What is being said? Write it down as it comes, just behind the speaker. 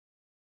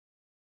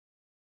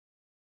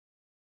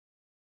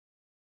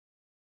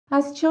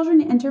As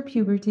children enter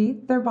puberty,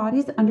 their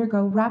bodies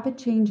undergo rapid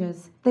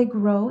changes. They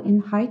grow in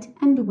height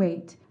and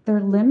weight. Their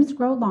limbs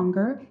grow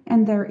longer,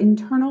 and their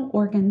internal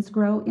organs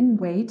grow in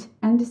weight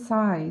and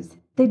size.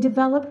 They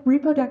develop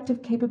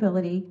reproductive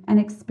capability and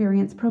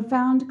experience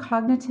profound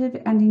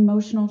cognitive and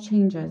emotional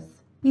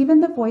changes.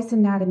 Even the voice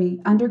anatomy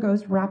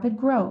undergoes rapid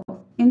growth.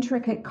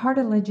 Intricate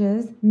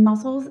cartilages,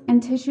 muscles,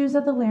 and tissues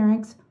of the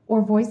larynx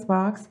or voice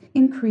box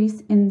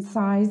increase in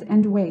size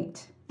and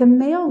weight. The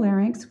male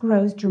larynx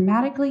grows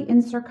dramatically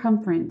in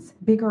circumference,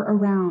 bigger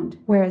around,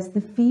 whereas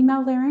the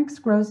female larynx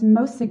grows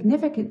most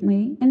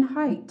significantly in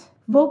height.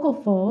 Vocal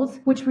folds,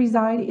 which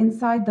reside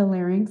inside the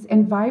larynx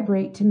and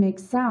vibrate to make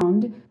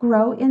sound,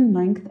 grow in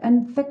length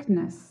and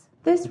thickness.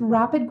 This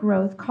rapid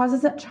growth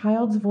causes a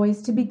child's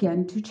voice to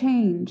begin to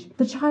change.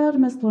 The child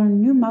must learn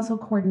new muscle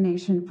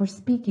coordination for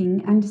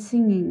speaking and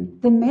singing.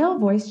 The male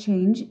voice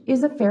change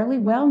is a fairly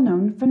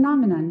well-known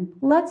phenomenon.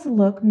 Let's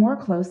look more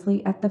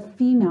closely at the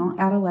female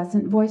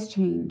adolescent voice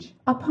change.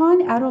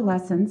 Upon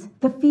adolescence,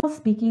 the female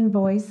speaking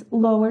voice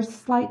lowers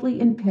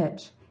slightly in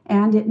pitch,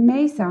 and it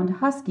may sound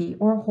husky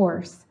or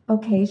hoarse.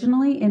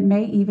 Occasionally, it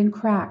may even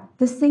crack.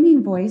 The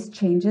singing voice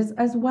changes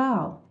as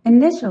well.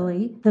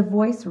 Initially, the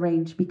voice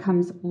range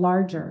becomes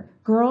larger.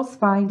 Girls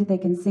find they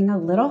can sing a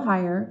little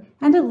higher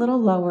and a little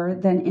lower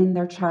than in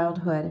their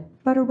childhood.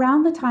 But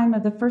around the time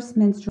of the first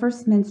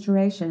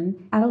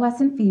menstruation,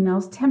 adolescent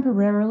females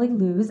temporarily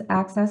lose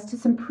access to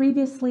some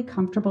previously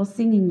comfortable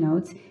singing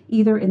notes,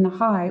 either in the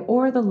high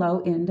or the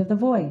low end of the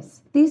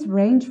voice. These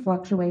range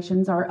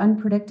fluctuations are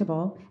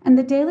unpredictable, and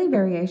the daily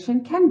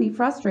variation can be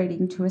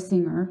frustrating to a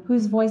singer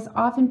whose voice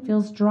often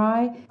feels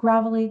dry,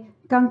 gravelly,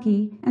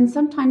 gunky, and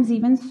sometimes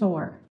even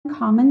sore. A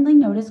commonly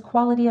noticed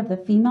quality of the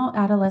female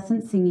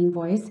adolescent singing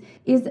voice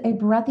is a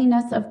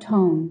breathiness of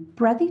tone.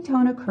 Breathy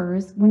tone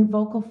occurs when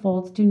vocal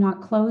folds do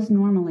not close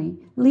normally,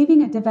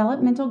 leaving a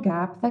developmental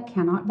gap that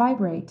cannot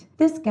vibrate.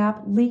 This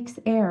gap leaks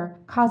air,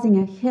 causing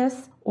a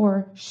hiss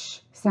or sh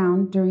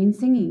sound during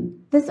singing.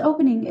 This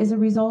opening is a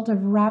result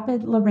of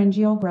rapid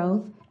laryngeal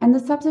growth, and the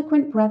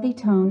subsequent breathy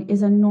tone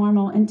is a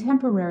normal and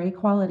temporary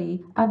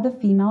quality of the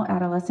female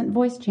adolescent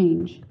voice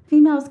change.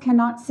 Females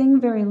cannot sing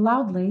very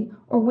loudly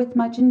or with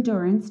much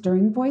endurance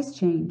during voice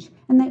change,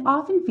 and they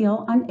often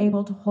feel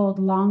unable to hold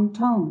long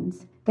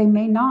tones. They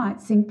may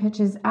not sing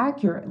pitches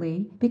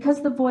accurately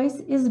because the voice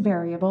is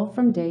variable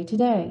from day to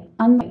day.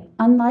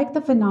 Unlike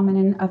the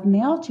phenomenon of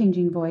male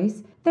changing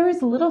voice, there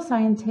is little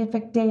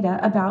scientific data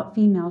about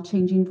female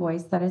changing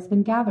voice that has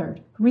been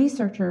gathered.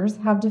 Researchers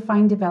have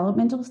defined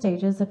developmental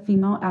stages of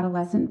female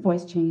adolescent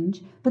voice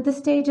change, but the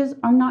stages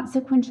are not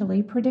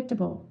sequentially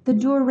predictable. The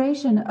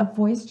duration of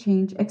voice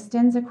change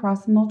extends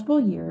across multiple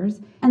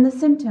years, and the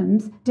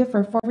symptoms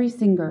differ for every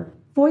singer.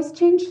 Voice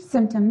change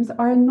symptoms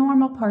are a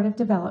normal part of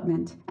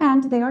development,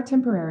 and they are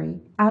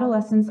temporary.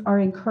 Adolescents are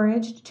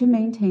encouraged to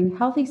maintain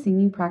healthy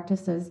singing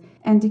practices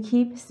and to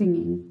keep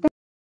singing.